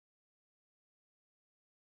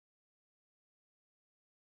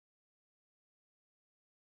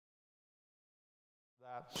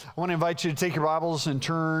I want to invite you to take your Bibles and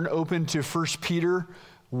turn open to 1 Peter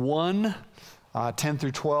 1, 10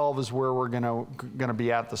 through 12 is where we're gonna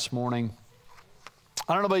be at this morning.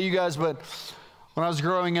 I don't know about you guys, but when I was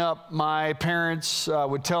growing up, my parents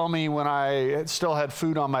would tell me when I still had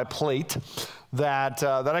food on my plate that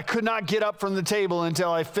I could not get up from the table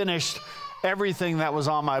until I finished everything that was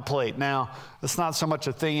on my plate. Now, it's not so much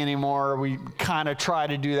a thing anymore. We kind of try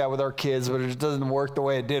to do that with our kids, but it doesn't work the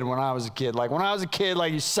way it did when I was a kid. Like when I was a kid,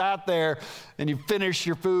 like you sat there and you finished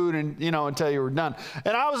your food and, until you were done.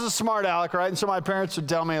 And I was a smart aleck, right? And so my parents would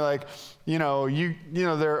tell me like,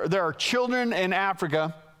 there are children in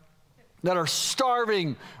Africa that are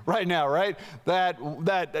starving right now, right? That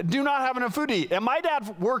do not have enough food to eat. And my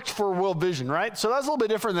dad worked for World Vision, right? So that's a little bit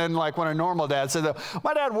different than like when a normal dad said.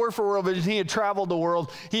 My dad worked for World Vision. He had traveled the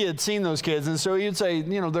world. He had seen those kids. And so he'd say,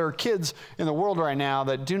 there are kids in the world right now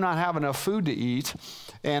that do not have enough food to eat.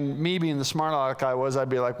 And me being the smart aleck I was, I'd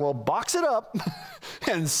be like, well, box it up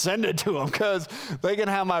and send it to them because they can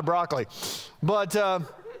have my broccoli. But,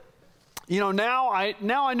 now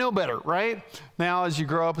I know better, right? Now, as you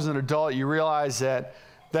grow up as an adult, you realize that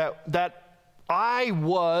I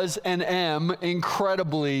was and am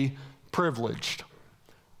incredibly privileged.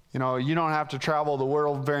 You don't have to travel the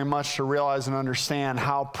world very much to realize and understand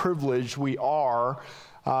how privileged we are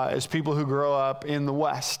as people who grow up in the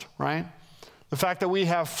West, right? The fact that we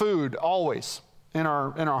have food always in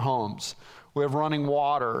our homes. We have running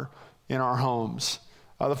water in our homes.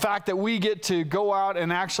 The fact that we get to go out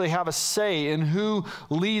and actually have a say in who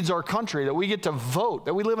leads our country, that we get to vote,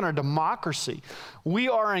 that we live in a democracy. We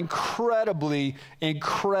are incredibly,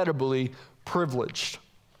 incredibly privileged.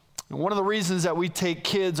 And one of the reasons that we take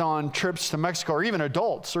kids on trips to Mexico, or even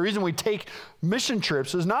adults, the reason we take mission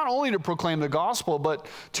trips is not only to proclaim the gospel, but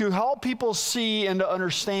to help people see and to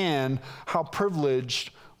understand how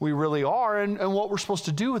privileged we really are and what we're supposed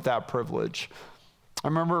to do with that privilege. I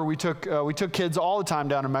remember we took kids all the time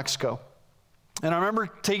down to Mexico. And I remember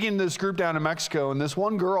taking this group down to Mexico, and this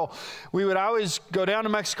one girl, we would always go down to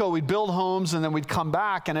Mexico, we'd build homes, and then we'd come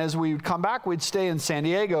back. And as we would come back, we'd stay in San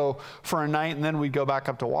Diego for a night, and then we'd go back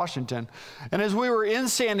up to Washington. And as we were in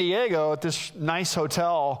San Diego at this nice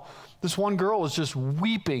hotel, this one girl was just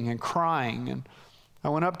weeping and crying. And I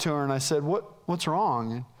went up to her and I said, what's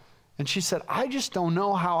wrong? And she said, I just don't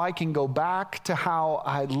know how I can go back to how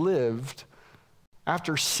I lived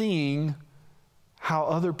after seeing how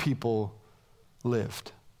other people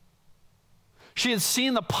lived. She had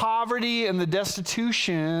seen the poverty and the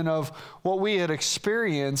destitution of what we had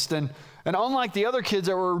experienced. And unlike the other kids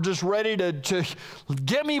that were just ready to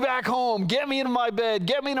get me back home, get me into my bed,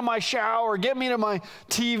 get me into my shower, get me into my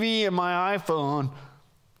TV and my iPhone,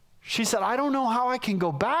 she said, I don't know how I can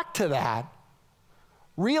go back to that,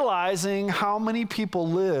 realizing how many people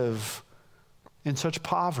live in such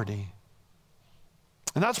poverty.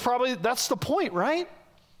 And that's the point, right?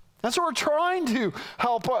 That's what we're trying to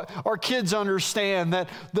help our kids understand, that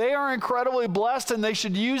they are incredibly blessed and they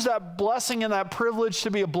should use that blessing and that privilege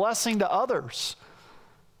to be a blessing to others.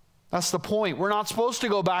 That's the point. We're not supposed to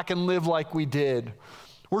go back and live like we did.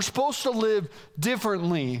 We're supposed to live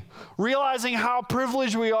differently, realizing how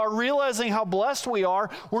privileged we are, realizing how blessed we are.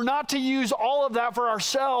 We're not to use all of that for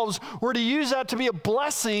ourselves. We're to use that to be a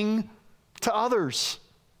blessing to others.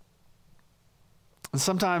 And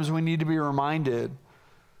sometimes we need to be reminded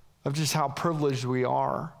of just how privileged we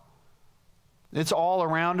are. It's all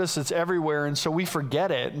around us. It's everywhere. And so we forget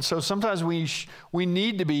it. And so sometimes we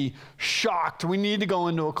need to be shocked. We need to go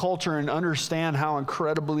into a culture and understand how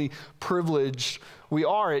incredibly privileged we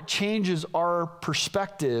are. It changes our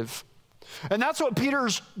perspective. And that's what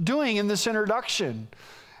Peter's doing in this introduction,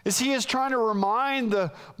 is he is trying to remind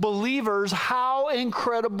the believers how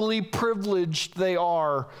incredibly privileged they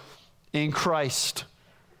are in Christ.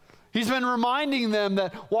 He's been reminding them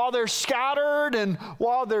that while they're scattered and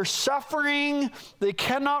while they're suffering, they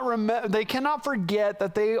cannot forget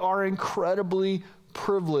that they are incredibly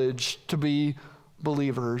privileged to be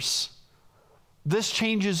believers. This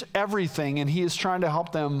changes everything, and he is trying to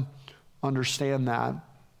help them understand that.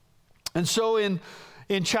 And so in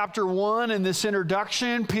chapter 1, in this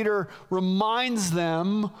introduction, Peter reminds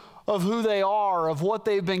them of who they are, of what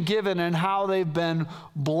they've been given, and how they've been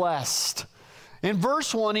blessed. In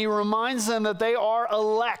verse 1, he reminds them that they are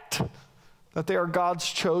elect, that they are God's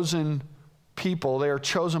chosen people. They are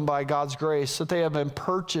chosen by God's grace, that they have been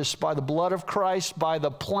purchased by the blood of Christ, by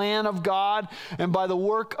the plan of God, and by the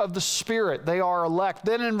work of the Spirit. They are elect.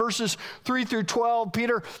 Then in verses 3 through 12,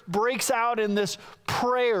 Peter breaks out in this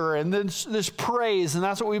prayer and this praise, and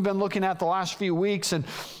that's what we've been looking at the last few weeks. And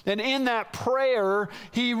in that prayer,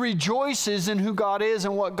 he rejoices in who God is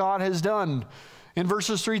and what God has done. In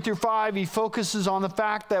verses 3 through 5, he focuses on the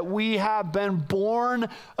fact that we have been born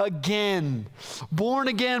again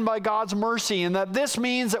by God's mercy, and that this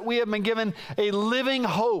means that we have been given a living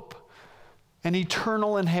hope, an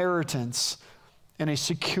eternal inheritance, and a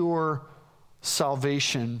secure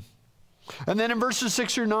salvation. And then in verses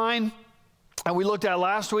 6 through 9, and we looked at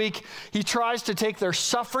last week, he tries to take their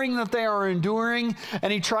suffering that they are enduring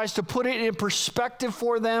and he tries to put it in perspective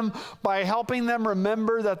for them by helping them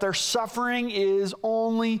remember that their suffering is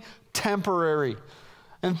only temporary.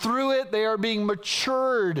 And through it, they are being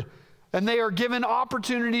matured and they are given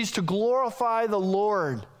opportunities to glorify the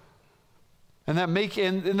Lord. And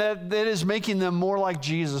that is making them more like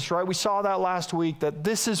Jesus, right? We saw that last week, that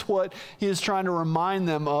this is what he is trying to remind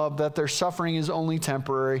them of, that their suffering is only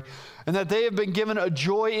temporary, and that they have been given a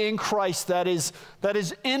joy in Christ that is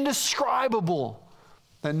indescribable,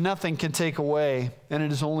 that nothing can take away, and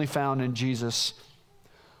it is only found in Jesus.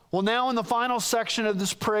 Well, now in the final section of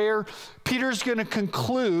this prayer, Peter's going to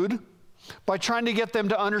conclude by trying to get them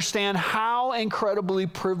to understand how incredibly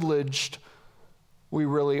privileged we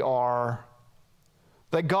really are.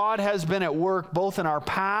 That God has been at work both in our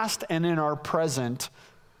past and in our present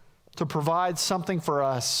to provide something for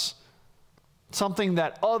us, something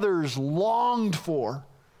that others longed for,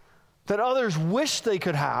 that others wished they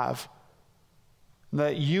could have,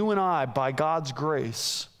 that you and I, by God's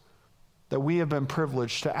grace, that we have been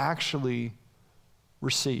privileged to actually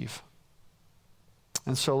receive.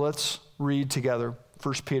 And so let's read together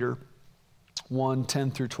 1 Peter 1,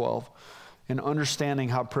 10 through 12, in understanding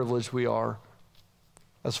how privileged we are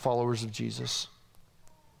as followers of Jesus.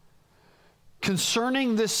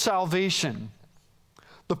 Concerning this salvation,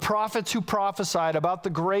 the prophets who prophesied about the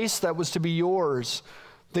grace that was to be yours,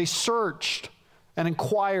 they searched and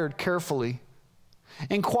inquired carefully,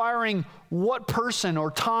 inquiring what person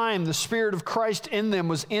or time the Spirit of Christ in them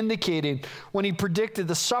was indicating when he predicted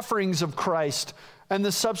the sufferings of Christ and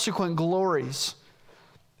the subsequent glories.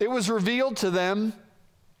 It was revealed to them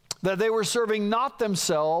that they were serving not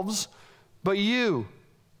themselves, but you,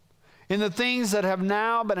 in the things that have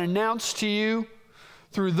now been announced to you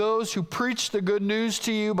through those who preach the good news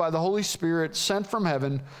to you by the Holy Spirit sent from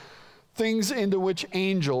heaven, things into which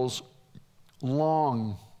angels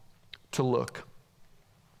long to look.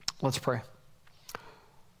 Let's pray.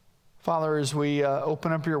 Father, as we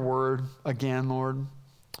open up your word again, Lord,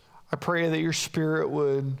 I pray that your Spirit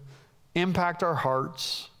would impact our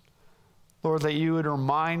hearts. Lord, that you would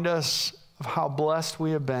remind us of how blessed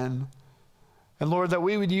we have been. And Lord, that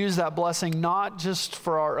we would use that blessing not just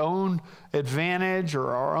for our own advantage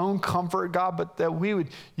or our own comfort, God, but that we would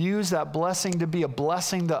use that blessing to be a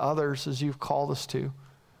blessing to others as you've called us to.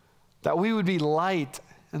 That we would be light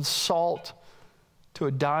and salt to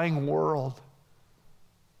a dying world.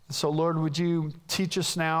 And so, Lord, would you teach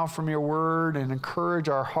us now from your word and encourage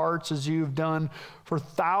our hearts as you've done for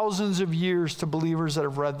thousands of years to believers that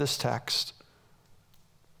have read this text.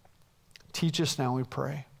 Teach us now, we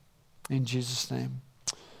pray. In Jesus' name,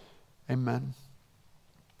 amen.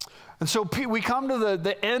 And so we come to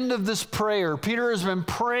the end of this prayer. Peter has been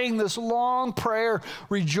praying this long prayer,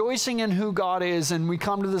 rejoicing in who God is, and we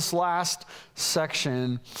come to this last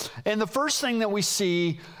section. And the first thing that we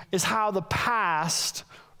see is how the past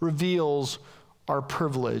reveals our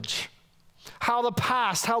privilege. How the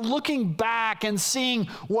past, how looking back and seeing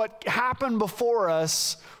what happened before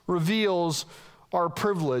us reveals our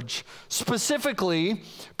privilege. Specifically,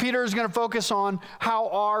 Peter is going to focus on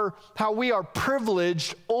how we are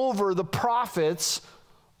privileged over the prophets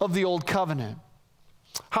of the Old Covenant.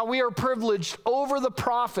 How we are privileged over the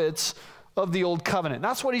prophets of the Old Covenant.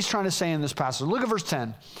 That's what he's trying to say in this passage. Look at verse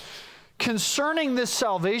 10. Concerning this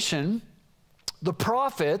salvation, the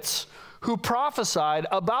prophets who prophesied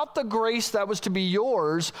about the grace that was to be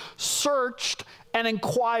yours searched and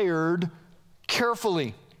inquired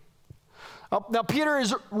carefully. Now, Peter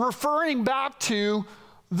is referring back to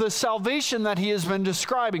the salvation that he has been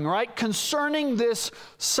describing, right? Concerning this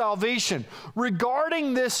salvation,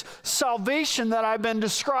 regarding this salvation that I've been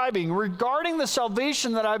describing, regarding the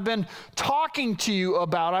salvation that I've been talking to you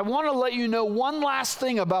about, I want to let you know one last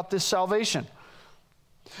thing about this salvation.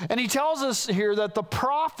 And he tells us here that the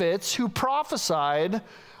prophets who prophesied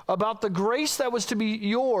about the grace that was to be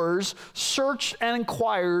yours searched and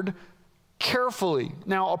inquired carefully.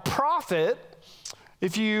 Now, a prophet,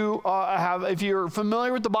 if you're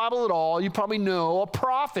familiar with the Bible at all, you probably know a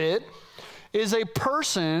prophet is a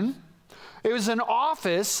person, it was an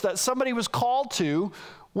office that somebody was called to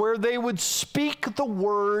where they would speak the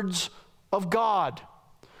words of God.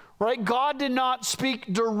 Right? God did not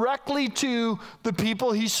speak directly to the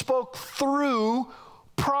people. He spoke through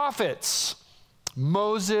prophets.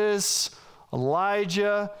 Moses,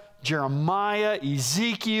 Elijah, Jeremiah,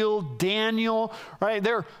 Ezekiel, Daniel, right?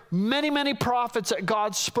 There are many, many prophets that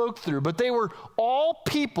God spoke through, but they were all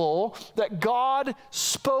people that God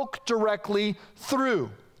spoke directly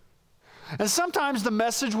through. And sometimes the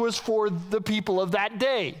message was for the people of that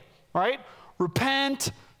day, right?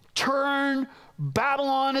 Repent, turn,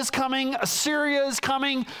 Babylon is coming, Assyria is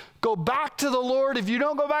coming, go back to the Lord. If you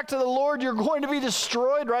don't go back to the Lord, you're going to be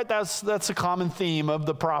destroyed, right? That's a common theme of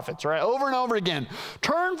the prophets, right? Over and over again.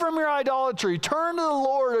 Turn from your idolatry, turn to the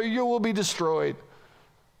Lord, or you will be destroyed.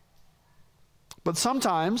 But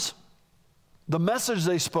sometimes the message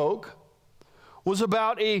they spoke was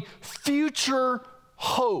about a future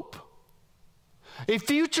hope, a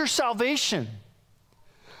future salvation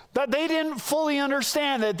that they didn't fully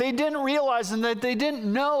understand, that they didn't realize, and that they didn't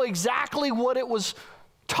know exactly what it was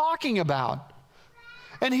talking about.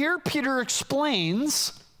 And here Peter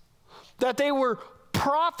explains that they were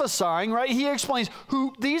prophesying, right? He explains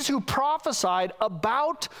these who prophesied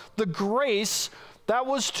about the grace that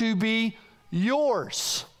was to be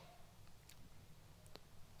yours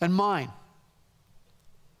and mine.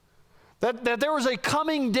 That there was a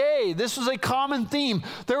coming day. This was a common theme.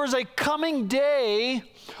 There was a coming day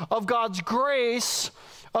of God's grace,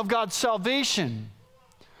 of God's salvation.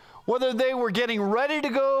 Whether they were getting ready to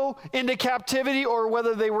go into captivity or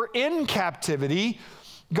whether they were in captivity,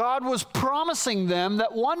 God was promising them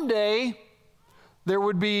that one day there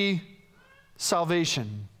would be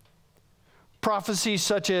salvation. Prophecies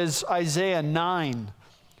such as Isaiah 9,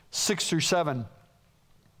 6 through 7.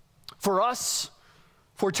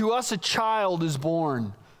 For to us a child is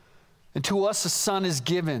born, and to us a son is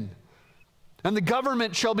given. And the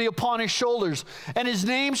government shall be upon his shoulders, and his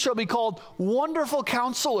name shall be called Wonderful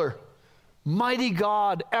Counselor, Mighty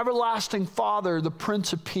God, Everlasting Father, the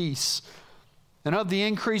Prince of Peace. And of the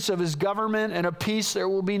increase of his government and of peace there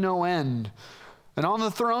will be no end. And on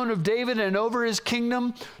the throne of David and over his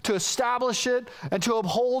kingdom, to establish it and to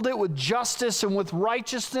uphold it with justice and with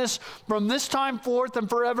righteousness from this time forth and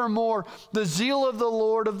forevermore. The zeal of the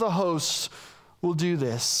Lord of the hosts will do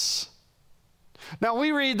this. Now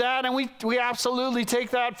we read that and we absolutely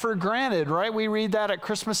take that for granted, right? We read that at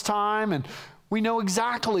Christmas time and we know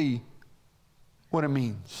exactly what it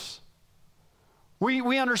means.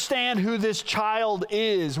 We understand who this child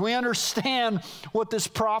is. We understand what this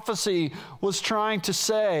prophecy was trying to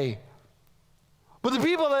say. But the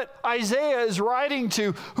people that Isaiah is writing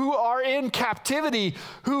to, who are in captivity,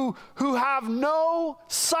 who have no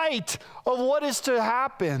sight of what is to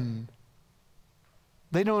happen,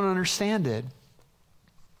 they don't understand it.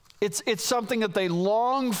 It's something that they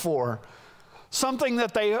long for, something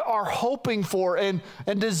that they are hoping for and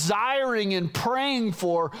desiring and praying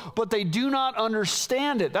for, but they do not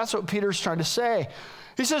understand it. That's what Peter's trying to say.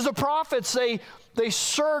 He says the prophets, they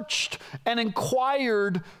searched and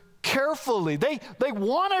inquired carefully. They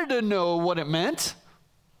wanted to know what it meant.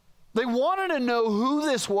 They wanted to know who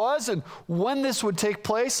this was and when this would take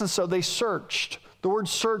place, and so they searched. The word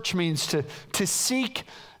search means to seek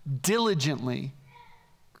diligently.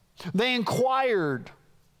 They inquired.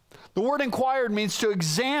 The word inquired means to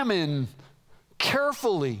examine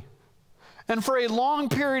carefully and for a long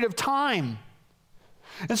period of time.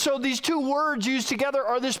 And so these two words used together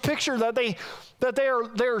are this picture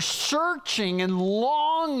that they're searching and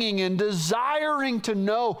longing and desiring to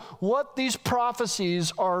know what these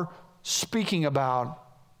prophecies are speaking about.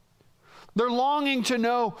 They're longing to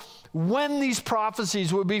know when these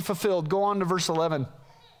prophecies would be fulfilled. Go on to verse 11.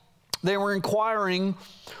 They were inquiring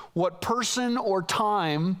what person or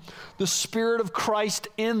time the Spirit of Christ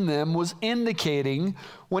in them was indicating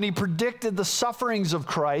when he predicted the sufferings of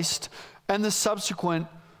Christ and the subsequent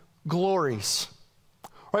glories.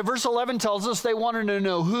 Right, verse 11 tells us they wanted to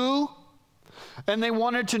know who, and they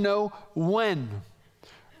wanted to know when.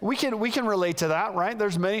 We can relate to that, right?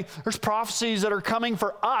 There's prophecies that are coming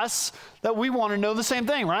for us that we want to know the same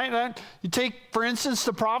thing, right? You take, for instance,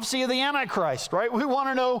 the prophecy of the Antichrist, right? We want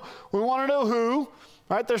to know who,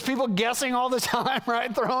 right? There's people guessing all the time,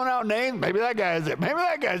 right? Throwing out names. Maybe that guy is it. Maybe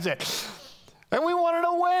that guy's it. And we want to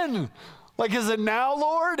know when. Like, is it now,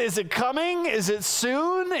 Lord? Is it coming? Is it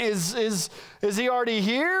soon? Is he already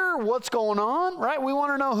here? What's going on, right? We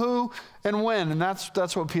want to know who and when, and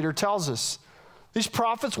that's what Peter tells us. These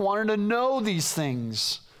prophets wanted to know these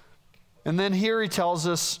things. And then here he tells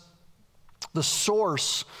us the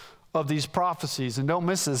source of these prophecies. And don't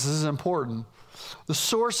miss this is important. The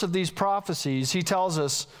source of these prophecies, he tells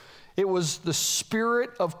us, it was the Spirit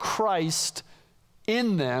of Christ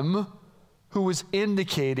in them who was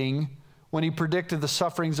indicating when he predicted the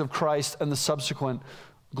sufferings of Christ and the subsequent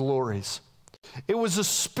glories. It was the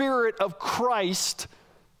Spirit of Christ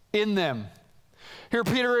in them. Here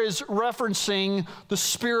Peter is referencing the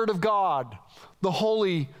Spirit of God, the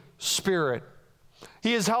Holy Spirit.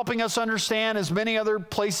 He is helping us understand, as many other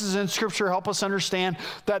places in Scripture help us understand,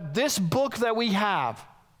 that this book that we have,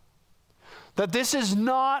 that this is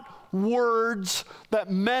not words that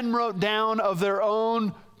men wrote down of their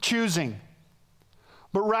own choosing,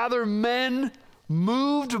 but rather men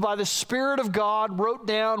moved by the Spirit of God wrote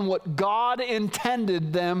down what God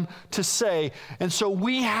intended them to say. And so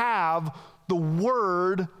we have the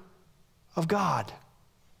Word of God.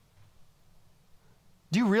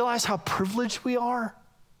 Do you realize how privileged we are?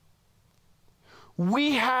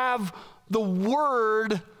 We have the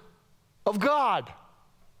Word of God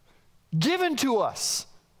given to us,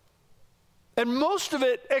 and most of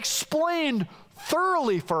it explained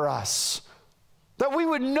thoroughly for us, that we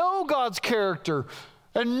would know God's character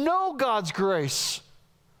and know God's grace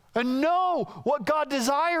and know what God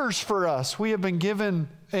desires for us. We have been given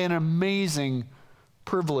an amazing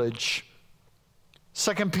privilege.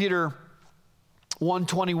 2 Peter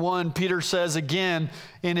 1:21, Peter says again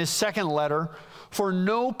in his second letter, "For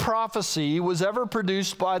no prophecy was ever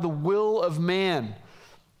produced by the will of man,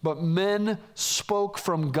 but men spoke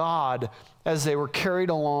from God as they were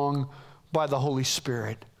carried along by the Holy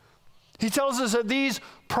Spirit." He tells us that these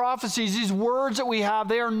prophecies, these words that we have,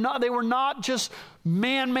 they were not just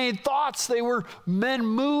man-made thoughts. They were men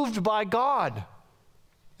moved by God.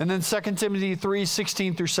 And then 2 Timothy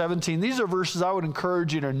 3:16 through 17. These are verses I would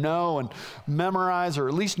encourage you to know and memorize, or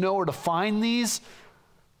at least know where to find these.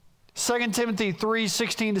 2 Timothy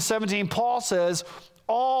 3:16 to 17, Paul says,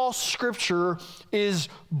 all Scripture is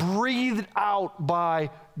breathed out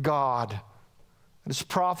by God. It is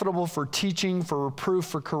profitable for teaching, for reproof,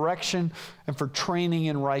 for correction, and for training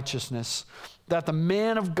in righteousness, that the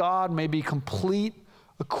man of God may be complete,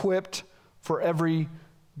 equipped for every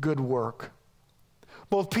good work.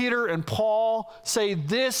 Both Peter and Paul say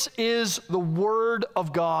this is the Word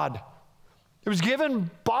of God. It was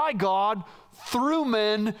given by God through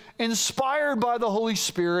men, inspired by the Holy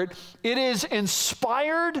Spirit. It is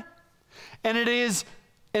inspired and it is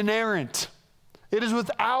inerrant. It is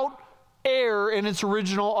without error in its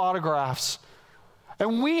original autographs.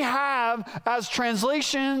 And we have, as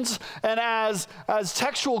translations and as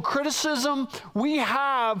textual criticism, we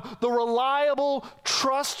have the reliable,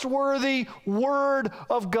 trustworthy Word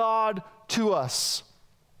of God to us.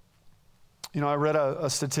 You know, I read a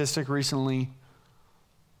statistic recently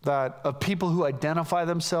that of people who identify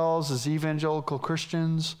themselves as evangelical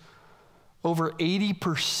Christians, over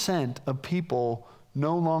 80% of people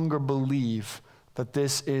no longer believe that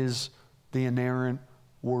this is the inerrant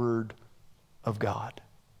Word of God.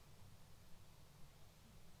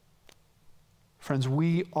 Friends,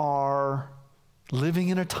 we are living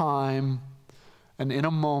in a time and in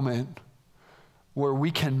a moment where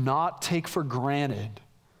we cannot take for granted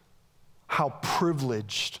how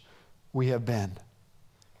privileged we have been.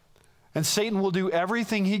 And Satan will do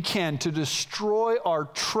everything he can to destroy our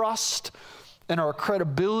trust and our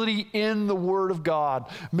credibility in the Word of God,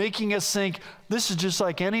 making us think this is just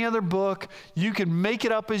like any other book. You can make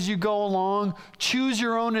it up as you go along, choose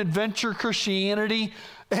your own adventure Christianity.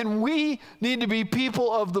 And we need to be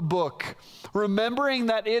people of the book, remembering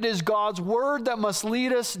that it is God's Word that must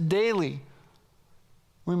lead us daily.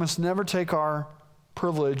 We must never take our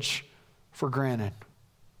privilege for granted.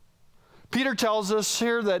 Peter tells us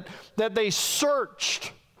here that they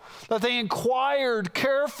searched, that they inquired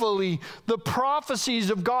carefully the prophecies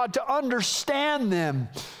of God to understand them.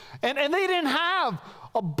 And they didn't have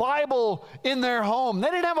a Bible in their home. They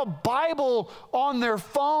didn't have a Bible on their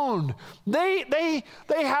phone. They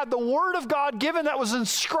had the Word of God given that was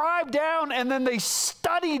inscribed down, and then they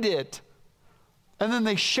studied it. And then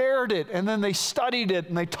they shared it, and then they studied it,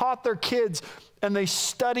 and they taught their kids, and they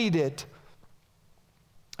studied it.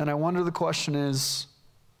 And I wonder, the question is,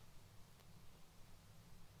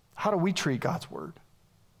 how do we treat God's Word?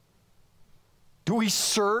 Do we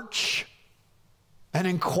search and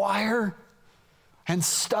inquire and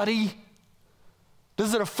study?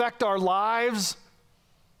 Does it affect our lives?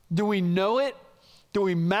 Do we know it? Do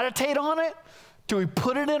we meditate on it? Do we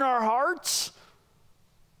put it in our hearts?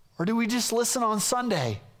 Or do we just listen on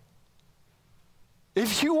Sunday?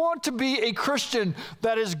 If you want to be a Christian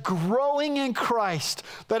that is growing in Christ,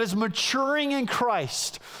 that is maturing in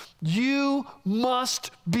Christ, you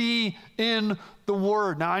must be in the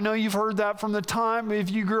Word. Now, I know you've heard that from the time, if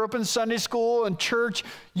you grew up in Sunday school and church,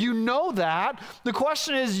 you know that. The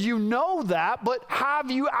question is, you know that, but have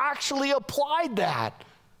you actually applied that?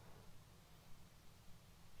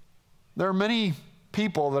 There are many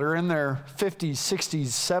people that are in their 50s, 60s,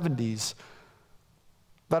 70s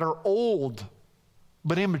that are old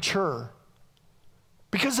but immature.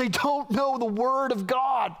 because they don't know the Word of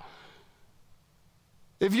God.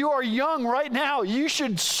 If you are young right now, you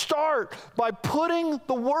should start by putting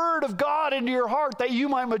the Word of God into your heart that you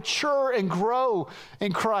might mature and grow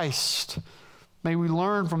in Christ. May we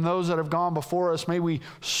learn from those that have gone before us. May we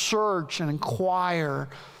search and inquire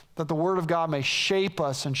that the Word of God may shape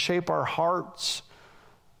us and shape our hearts,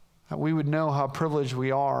 that we would know how privileged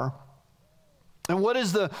we are. And what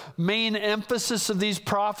is the main emphasis of these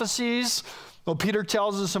prophecies? Well, Peter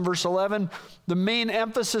tells us in verse 11, the main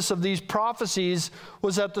emphasis of these prophecies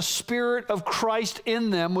was that the Spirit of Christ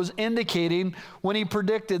in them was indicating when he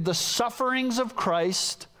predicted the sufferings of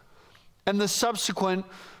Christ and the subsequent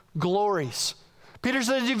glories. Peter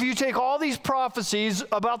says if you take all these prophecies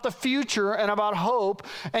about the future and about hope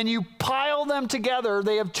and you pile them together,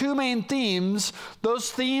 they have two main themes.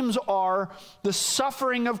 Those themes are the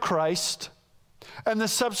suffering of Christ and the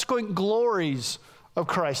subsequent glories of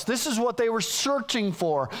Christ. This is what they were searching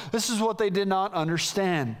for. This is what they did not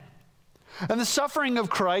understand. And the suffering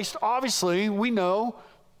of Christ, obviously, we know,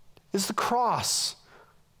 is the cross.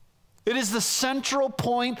 It is the central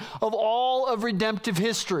point of all of redemptive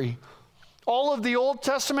history. All of the Old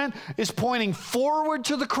Testament is pointing forward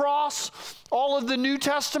to the cross. All of the New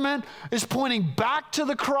Testament is pointing back to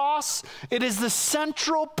the cross. It is the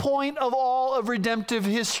central point of all of redemptive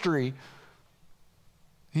history.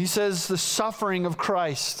 He says the suffering of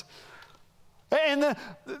Christ. And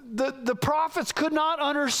the prophets could not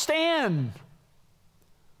understand.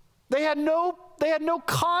 They had no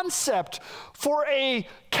concept for a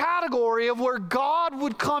category of where God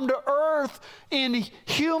would come to earth in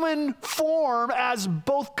human form as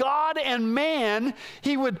both God and man.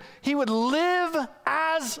 He would live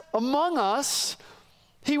as among us.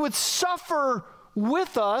 He would suffer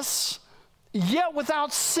with us, yet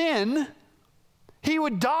without sin. He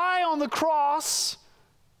would die on the cross,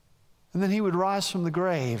 and then he would rise from the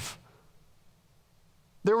grave.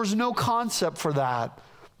 There was no concept for that.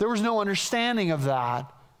 There was no understanding of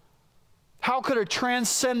that. How could a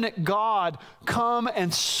transcendent God come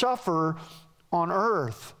and suffer on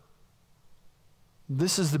earth?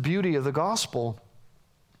 This is the beauty of the gospel.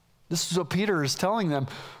 This is what Peter is telling them.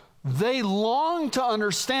 They long to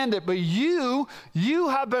understand it, but you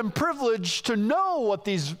have been privileged to know what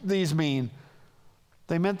these mean.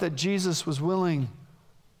 They meant that Jesus was willing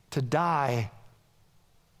to die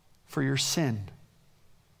for your sin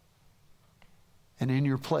and in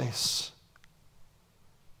your place.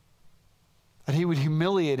 That he would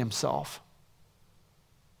humiliate himself.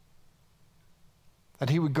 That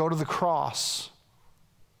he would go to the cross.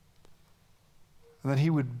 And that he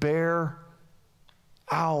would bear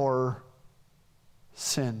our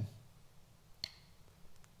sin.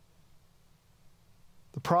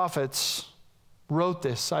 The prophets wrote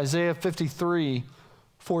this, Isaiah 53,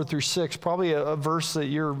 4-6, probably a verse that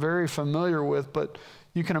you're very familiar with, but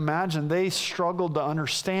you can imagine they struggled to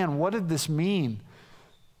understand, what did this mean?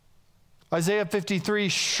 Isaiah 53,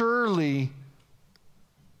 surely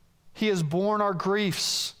he has borne our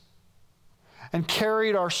griefs and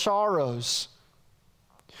carried our sorrows.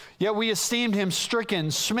 Yet we esteemed him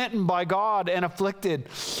stricken, smitten by God, and afflicted.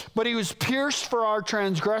 But he was pierced for our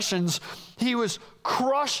transgressions. He was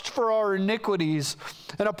crushed for our iniquities.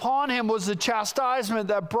 And upon him was the chastisement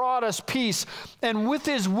that brought us peace. And with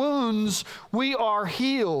his wounds we are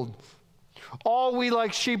healed. All we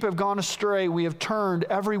like sheep have gone astray. We have turned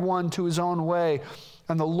every one to his own way.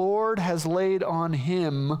 And the Lord has laid on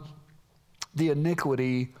him the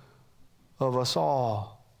iniquity of us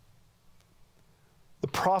all. The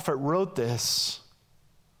prophet wrote this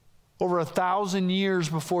over 1,000 years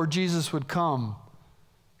before Jesus would come.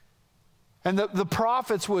 And the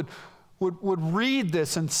prophets would read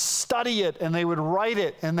this and study it, and they would write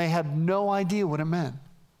it, and they had no idea what it meant.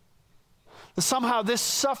 That somehow this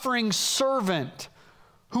suffering servant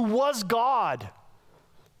who was God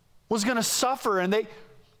was going to suffer, and they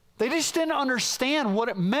just didn't understand what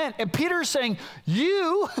it meant. And Peter's saying,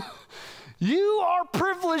 you are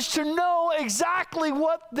privileged to know exactly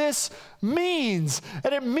what this means.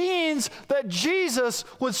 And it means that Jesus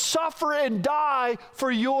would suffer and die for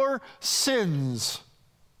your sins.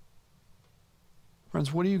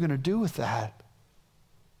 Friends, what are you going to do with that?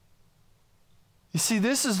 You see,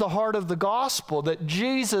 this is the heart of the gospel, that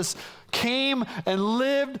Jesus came and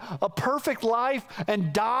lived a perfect life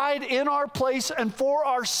and died in our place and for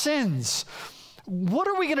our sins. What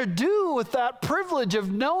are we going to do with that privilege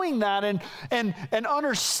of knowing that and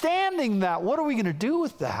understanding that? What are we going to do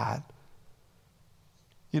with that?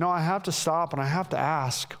 You know, I have to stop and I have to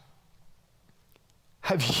ask,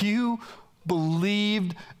 have you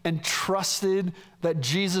believed and trusted that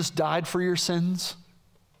Jesus died for your sins?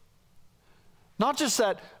 Not just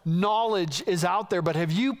that knowledge is out there, but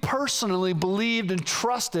have you personally believed and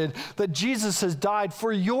trusted that Jesus has died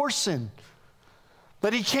for your sin?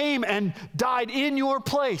 That he came and died in your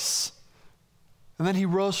place, and then he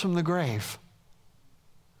rose from the grave.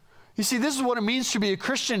 You see, this is what it means to be a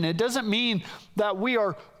Christian. It doesn't mean that we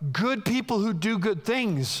are good people who do good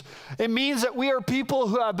things. It means that we are people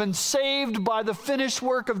who have been saved by the finished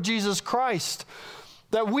work of Jesus Christ.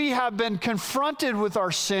 That we have been confronted with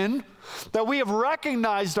our sin, that we have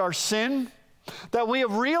recognized our sin, that we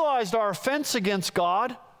have realized our offense against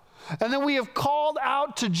God, and then we have called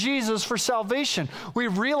out to Jesus for salvation.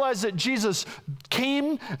 We've realized that Jesus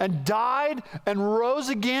came and died and rose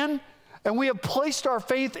again, and we have placed our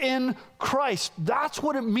faith in Christ. That's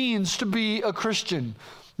what it means to be a Christian.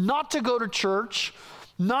 Not to go to church,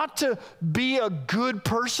 not to be a good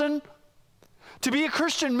person. To be a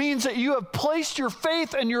Christian means that you have placed your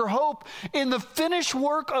faith and your hope in the finished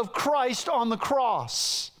work of Christ on the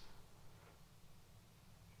cross.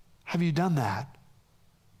 Have you done that?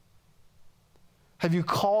 Have you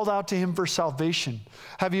called out to him for salvation?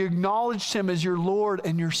 Have you acknowledged him as your Lord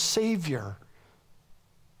and your Savior?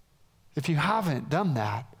 If you haven't done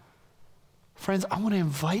that, friends, I want to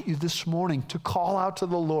invite you this morning to call out to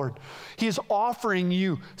the Lord. He is offering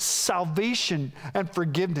you salvation and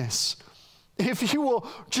forgiveness. If you will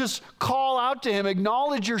just call out to him,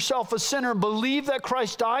 acknowledge yourself a sinner, believe that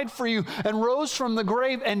Christ died for you and rose from the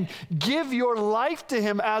grave, and give your life to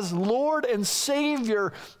him as Lord and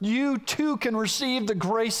Savior, you too can receive the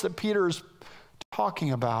grace that Peter is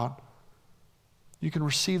talking about. You can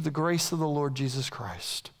receive the grace of the Lord Jesus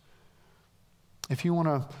Christ. If you want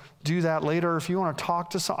to do that later, if you want to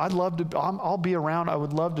talk to someone, I'll be around. I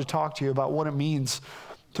would love to talk to you about what it means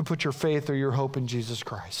to put your faith or your hope in Jesus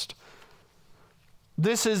Christ.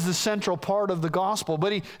 This is the central part of the gospel.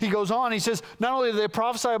 But he goes on, he says, not only did they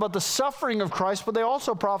prophesy about the suffering of Christ, but they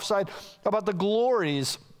also prophesied about the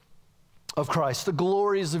glories of Christ, the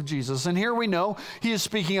glories of Jesus. And here we know he is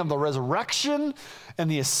speaking of the resurrection and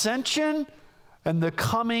the ascension and the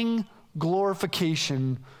coming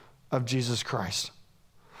glorification of Jesus Christ.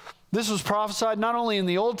 This was prophesied not only in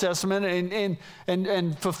the Old Testament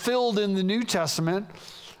and fulfilled in the New Testament.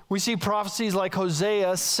 We see prophecies like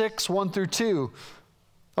Hosea 6, 1 through 2.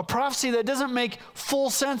 A prophecy that doesn't make full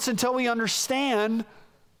sense until we understand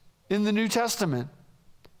in the New Testament.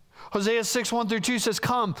 Hosea 6, 1 through 2 says,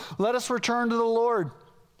 "Come, let us return to the Lord,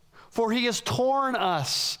 for he has torn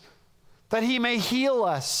us, that he may heal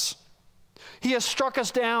us. He has struck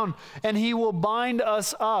us down, and he will bind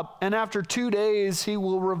us up. And after 2 days, he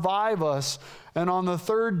will revive us. And on the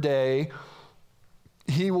third day,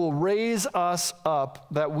 he will raise us up,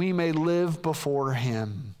 that we may live before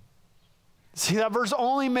him." See, that verse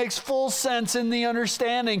only makes full sense in the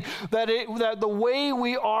understanding that the way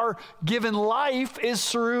we are given life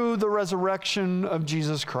is through the resurrection of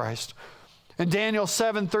Jesus Christ. And Daniel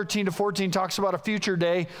 7, 13 to 14 talks about a future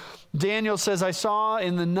day. Daniel says, "I saw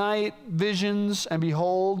in the night visions, and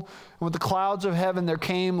behold, with the clouds of heaven there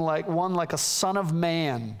came like a son of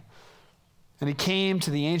man. And he came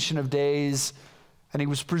to the Ancient of Days, and he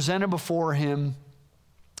was presented before him.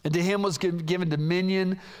 And to him was given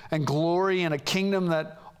dominion and glory and a kingdom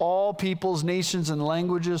that all peoples, nations, and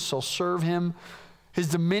languages shall serve him. His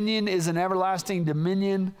dominion is an everlasting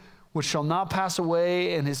dominion which shall not pass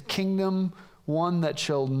away, and his kingdom one that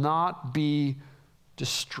shall not be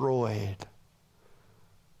destroyed."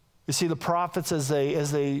 You see, the prophets, as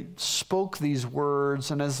they spoke these words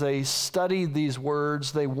and as they studied these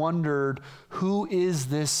words, they wondered, who is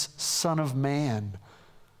this Son of Man?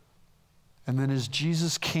 And then as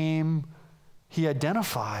Jesus came, he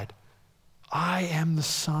identified, "I am the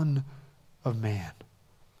Son of Man."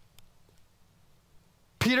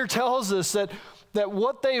 Peter tells us that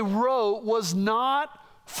what they wrote was not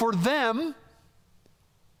for them,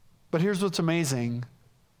 but here's what's amazing.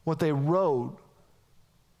 What they wrote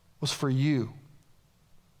was for you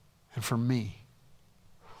and for me.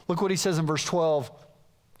 Look what he says in verse 12.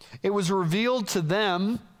 "It was revealed to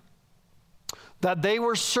them that they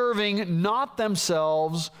were serving not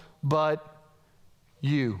themselves, but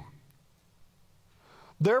you."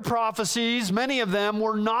 Their prophecies, many of them,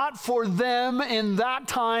 were not for them in that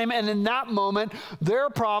time and in that moment. Their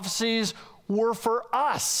prophecies were for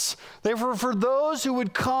us. They were for those who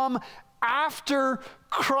would come after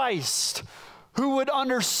Christ, who would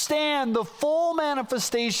understand the full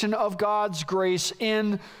manifestation of God's grace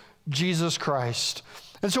in Jesus Christ.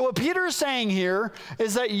 And so what Peter is saying here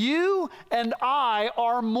is that you and I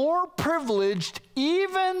are more privileged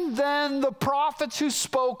even than the prophets who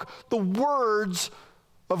spoke the words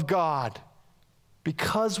of God,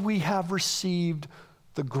 because we have received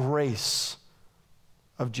the grace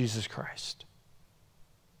of Jesus Christ.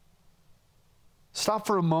 Stop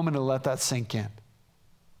for a moment and let that sink in.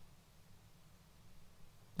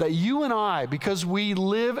 That you and I, because we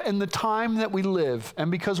live in the time that we live,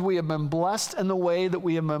 and because we have been blessed in the way that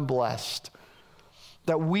we have been blessed,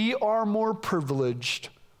 that we are more privileged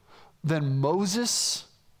than Moses,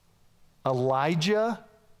 Elijah,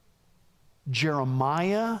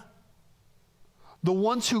 Jeremiah, the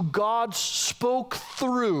ones who God spoke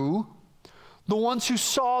through, the ones who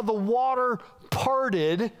saw the water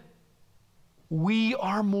parted. We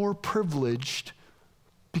are more privileged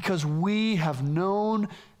because we have known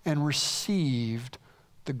and received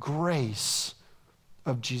the grace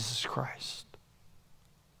of Jesus Christ.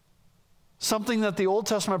 Something that the Old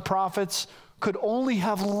Testament prophets could only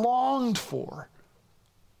have longed for.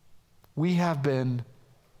 We have been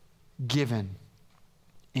given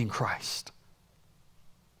in Christ.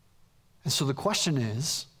 And so the question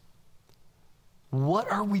is,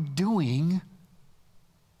 what are we doing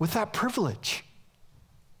with that privilege?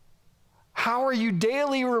 How are you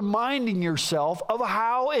daily reminding yourself of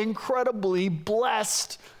how incredibly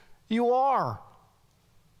blessed you are?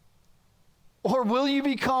 Or will you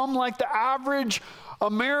become like the average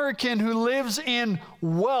American who lives in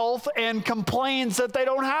wealth and complains that they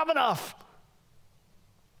don't have enough?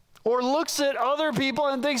 Or looks at other people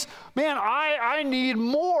and thinks, man, I need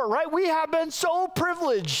more, right? We have been so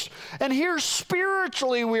privileged. And here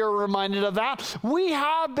spiritually we are reminded of that. We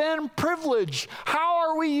have been privileged. How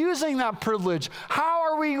are we using that privilege? How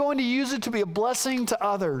are we going to use it to be a blessing to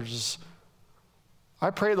others?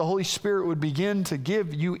 I pray the Holy Spirit would begin to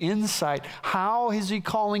give you insight. How is He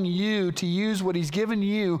calling you to use what He's given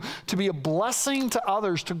you to be a blessing to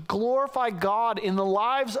others, to glorify God in the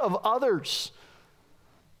lives of others?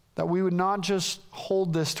 That we would not just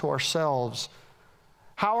hold this to ourselves.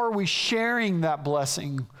 How are we sharing that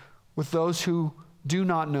blessing with those who do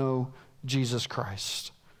not know Jesus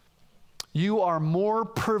Christ? You are more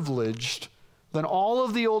privileged than all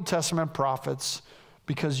of the Old Testament prophets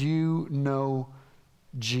because you know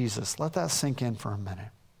Jesus. Let that sink in for a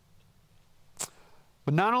minute.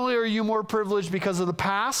 But not only are you more privileged because of the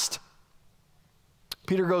past,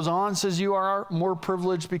 Peter goes on and says you are more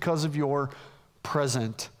privileged because of your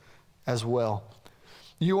present as well.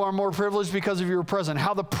 You are more privileged because of your present.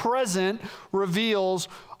 How the present reveals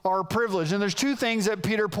our privilege. And there's two things that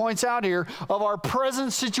Peter points out here of our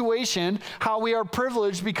present situation, how we are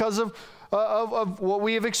privileged because of what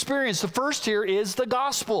we have experienced. The first here is the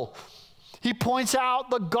gospel. He points out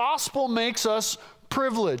the gospel makes us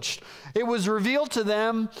privileged. It was revealed to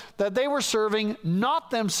them that they were serving not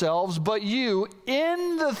themselves, but you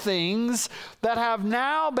in the things that have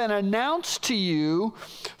now been announced to you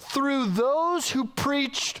through those who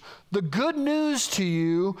preached the good news to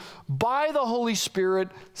you by the Holy Spirit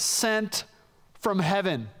sent from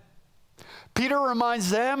heaven. Peter reminds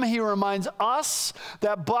them, he reminds us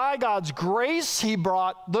that by God's grace, He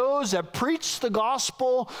brought those that preached the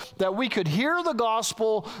gospel, that we could hear the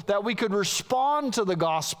gospel, that we could respond to the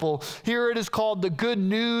gospel. Here it is called the good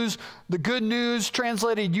news. The good news,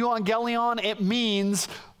 translated euangelion, it means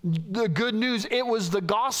the good news. It was the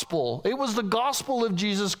gospel. It was the gospel of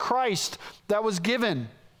Jesus Christ that was given.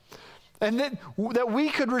 And that we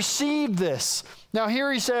could receive this. Now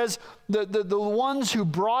here he says the ones who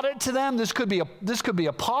brought it to them, this could be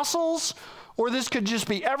apostles, or this could just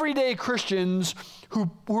be everyday Christians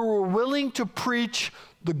who were willing to preach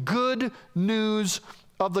the good news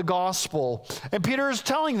of the gospel. And Peter is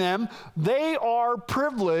telling them they are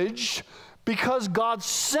privileged because God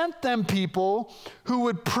sent them people who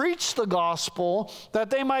would preach the gospel,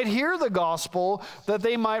 that they might hear the gospel, that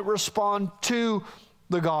they might respond to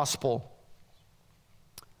the gospel.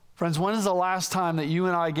 Friends, when is the last time that you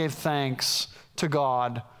and I gave thanks to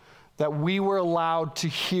God that we were allowed to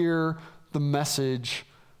hear the message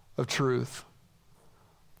of truth?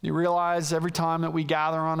 You realize every time that we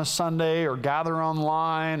gather on a Sunday or gather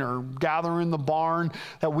online or gather in the barn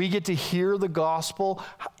that we get to hear the gospel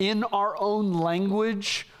in our own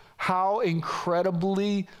language, how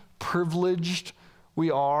incredibly privileged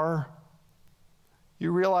we are.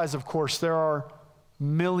 You realize, of course, there are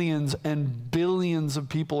millions and billions of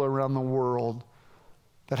people around the world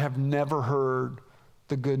that have never heard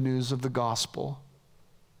the good news of the gospel.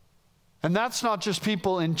 And that's not just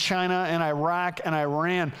people in China and Iraq and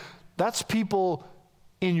Iran. That's people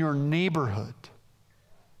in your neighborhood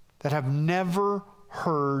that have never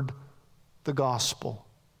heard the gospel.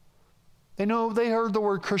 They heard the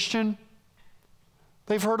word Christian.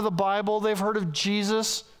 They've heard of the Bible. They've heard of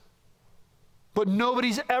Jesus. But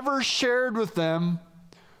nobody's ever shared with them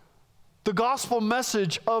the gospel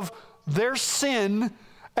message of their sin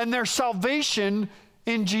and their salvation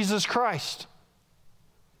in Jesus Christ.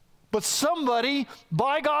 But somebody,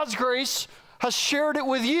 by God's grace, has shared it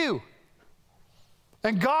with you.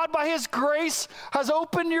 And God, by His grace, has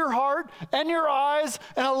opened your heart and your eyes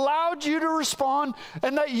and allowed you to respond,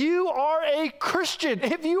 and that you are a Christian.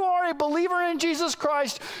 If you are a believer in Jesus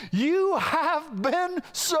Christ, you have been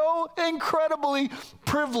so incredibly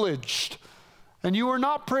privileged. And you are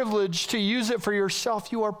not privileged to use it for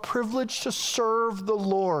yourself. You are privileged to serve the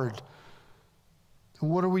Lord. And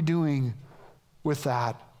what are we doing with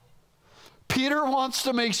that? Peter wants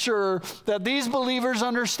to make sure that these believers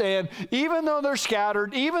understand, even though they're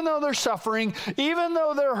scattered, even though they're suffering, even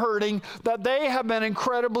though they're hurting, that they have been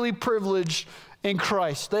incredibly privileged in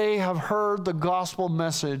Christ. They have heard the gospel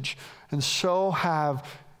message, and so have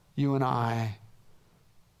you and I.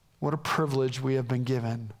 What a privilege we have been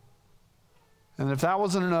given. And if that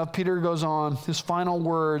wasn't enough, Peter goes on, his final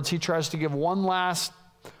words, he tries to give one last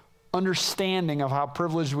understanding of how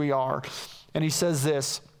privileged we are. And he says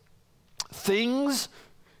this: things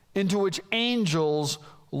into which angels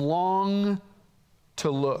long to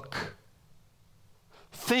look.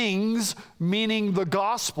 Things, meaning the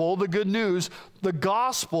gospel, the good news, the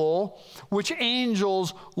gospel, which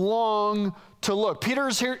angels long to look.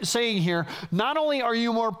 Peter's saying here, not only are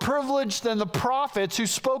you more privileged than the prophets who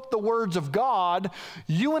spoke the words of God,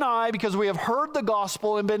 you and I, because we have heard the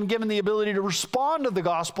gospel and been given the ability to respond to the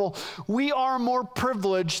gospel, we are more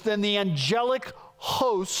privileged than the angelic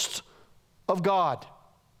host of God.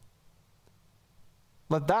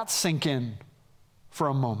 Let that sink in for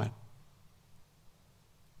a moment.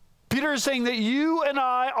 Peter is saying that you and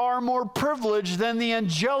I are more privileged than the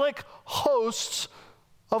angelic hosts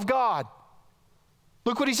of God.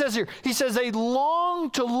 Look what he says here. He says they long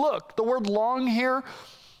to look. The word long here,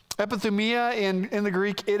 epithumia in the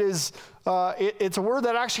Greek, it's a word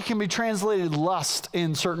that actually can be translated lust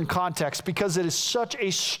in certain contexts because it is such a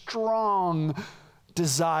strong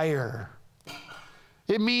desire.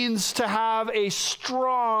 It means to have a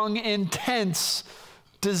strong, intense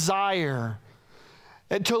desire.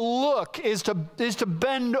 And to look is to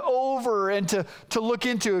bend over and to look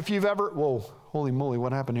into. If you've ever, whoa, holy moly,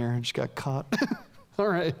 what happened here? I just got caught. All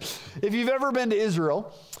right. If you've ever been to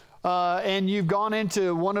Israel and you've gone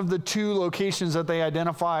into one of the two locations that they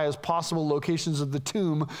identify as possible locations of the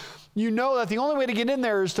tomb, you know that the only way to get in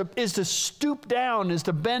there is to stoop down, is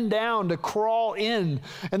to bend down, to crawl in.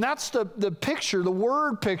 And that's the picture, the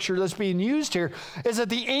word picture that's being used here, is that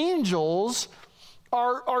the angels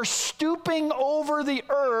are stooping over the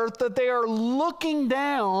earth, that they are looking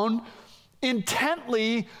down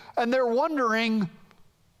intently, and they're wondering,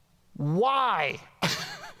 why?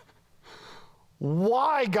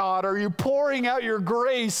 Why, God, are you pouring out your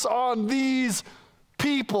grace on these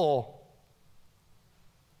people?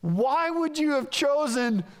 Why would you have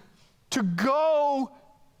chosen to go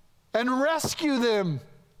and rescue them?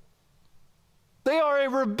 They are a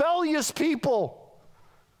rebellious people.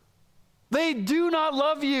 They do not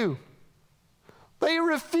love you. They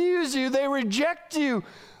refuse you. They reject you.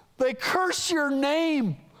 They curse your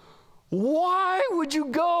name. Why would you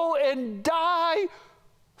go and die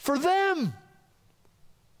for them?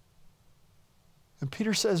 And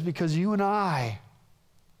Peter says, because you and I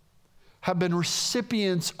have been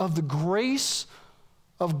recipients of the grace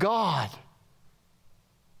of God,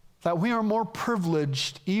 that we are more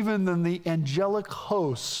privileged even than the angelic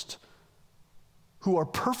host, who are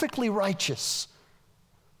perfectly righteous,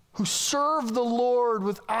 who serve the Lord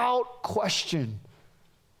without question,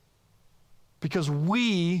 because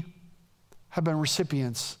we have been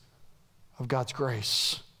recipients of God's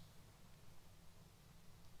grace.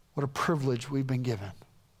 What a privilege we've been given.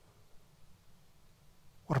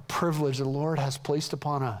 What a privilege the Lord has placed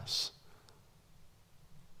upon us,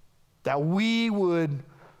 that we would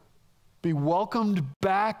be welcomed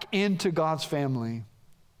back into God's family.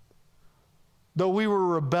 Though we were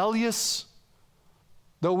rebellious,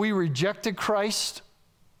 though we rejected Christ,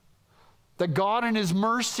 that God in His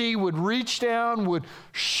mercy would reach down, would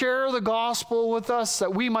share the gospel with us,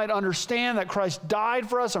 that we might understand that Christ died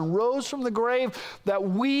for us and rose from the grave, that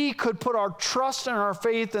we could put our trust and our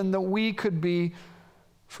faith, and that we could be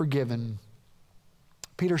forgiven.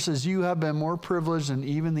 Peter says, you have been more privileged than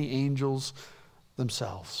even the angels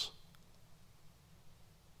themselves.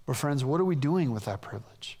 But friends, what are we doing with that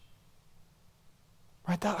privilege?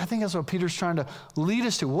 Right? I think that's what Peter's trying to lead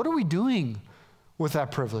us to. What are we doing with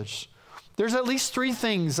that privilege? There's at least three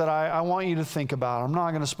things that I want you to think about. I'm not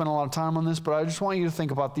going to spend a lot of time on this, but I just want you to think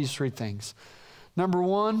about these three things. Number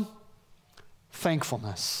one,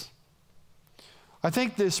 thankfulness. I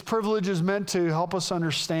think this privilege is meant to help us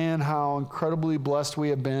understand how incredibly blessed we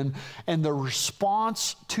have been, and the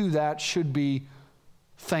response to that should be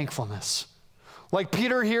thankfulness. Like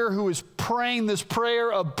Peter here, who is praying this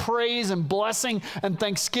prayer of praise and blessing and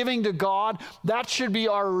thanksgiving to God, that should be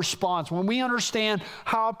our response. When we understand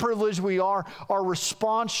how privileged we are, our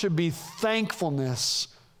response should be thankfulness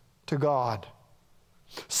to God.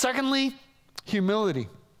 Secondly, humility.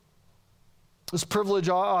 This privilege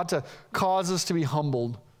ought to cause us to be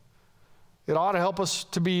humbled. It ought to help us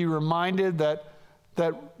to be reminded that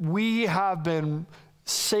we have been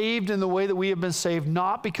saved in the way that we have been saved,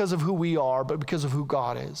 not because of who we are, but because of who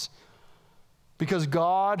God is. Because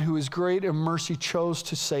God, who is great in mercy, chose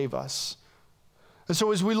to save us. And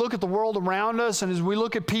so as we look at the world around us and as we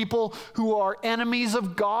look at people who are enemies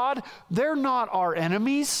of God, they're not our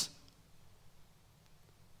enemies.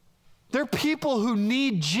 They're people who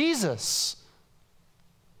need Jesus.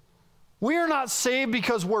 We are not saved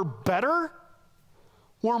because we're better,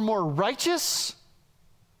 we're more righteous,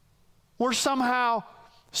 we're somehow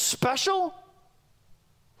special.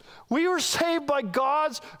 We were saved by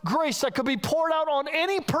God's grace that could be poured out on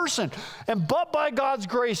any person. And but by God's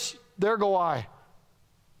grace, there go I.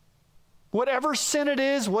 Whatever sin it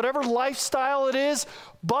is, whatever lifestyle it is,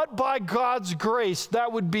 but by God's grace,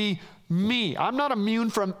 that would be me. I'm not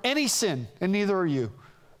immune from any sin, and neither are you.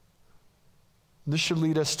 This should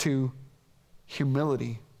lead us to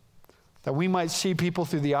humility, that we might see people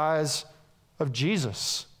through the eyes of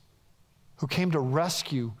Jesus, who came to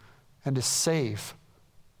rescue and to save.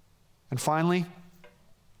 And finally,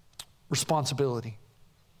 responsibility.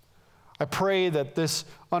 I pray that this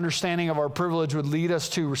understanding of our privilege would lead us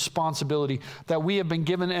to responsibility, that we have been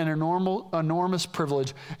given an enormous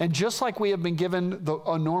privilege. And just like we have been given the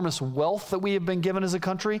enormous wealth that we have been given as a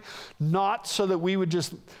country, not so that we would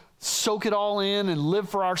just soak it all in and live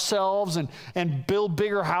for ourselves and build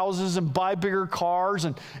bigger houses and buy bigger cars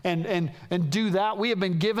and do that. We have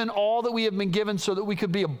been given all that we have been given so that we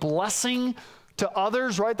could be a blessing to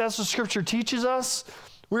others, right? That's what Scripture teaches us.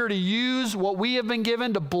 We are to use what we have been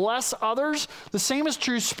given to bless others. The same is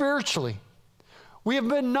true spiritually. We have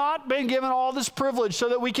not been given all this privilege so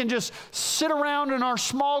that we can just sit around in our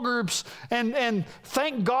small groups and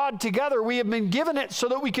thank God together. We have been given it so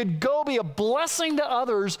that we could go be a blessing to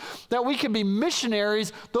others, that we can be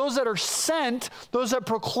missionaries, those that are sent, those that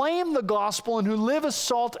proclaim the gospel and who live as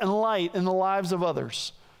salt and light in the lives of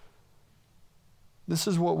others. This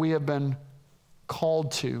is what we have been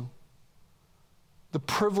called to. The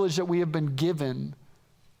privilege that we have been given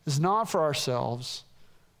is not for ourselves.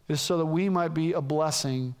 It is so that we might be a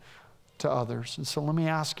blessing to others. And so let me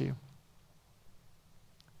ask you,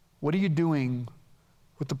 what are you doing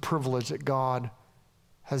with the privilege that God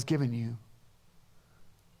has given you?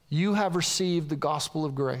 You have received the gospel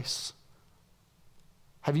of grace.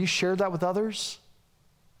 Have you shared that with others?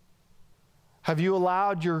 Have you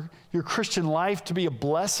allowed your Christian life to be a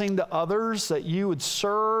blessing to others, that you would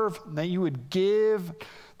serve, that you would give,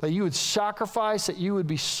 that you would sacrifice, that you would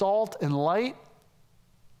be salt and light?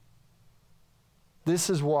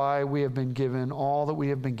 This is why we have been given all that we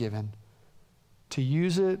have been given, to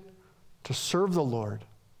use it to serve the Lord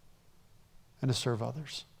and to serve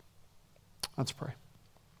others. Let's pray.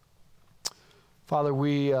 Father,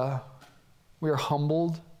 we are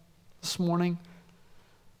humbled this morning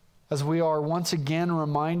as we are once again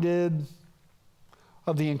reminded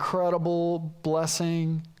of the incredible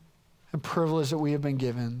blessing and privilege that we have been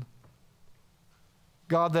given.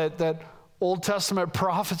 God, that Old Testament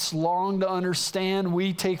prophets long to understand,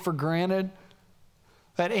 we take for granted.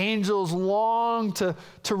 That angels long to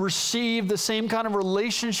receive the same kind of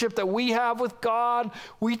relationship that we have with God,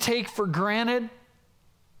 we take for granted.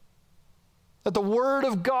 That the Word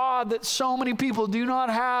of God that so many people do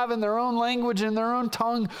not have in their own language, in their own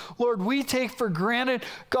tongue, Lord, we take for granted.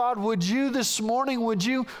 God, would you this morning, would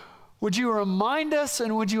you remind us,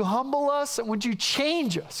 and would you humble us, and would you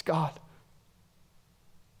change us, God?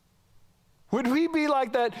 Would we be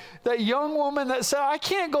like that young woman that said, I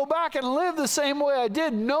can't go back and live the same way I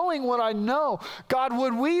did, knowing what I know? God,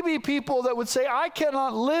 would we be people that would say, I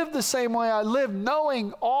cannot live the same way I live,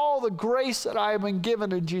 knowing all the grace that I have been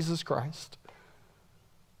given in Jesus Christ?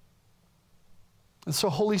 And so,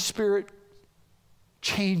 Holy Spirit,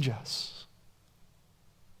 change us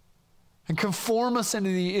and conform us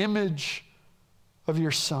into the image of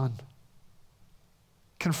your Son.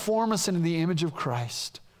 Conform us into the image of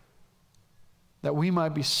Christ, that we might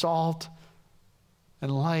be salt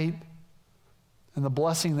and light and the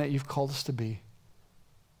blessing that you've called us to be.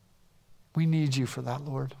 We need you for that,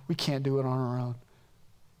 Lord. We can't do it on our own.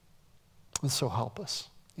 And so help us.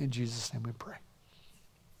 In Jesus' name we pray.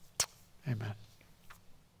 Amen.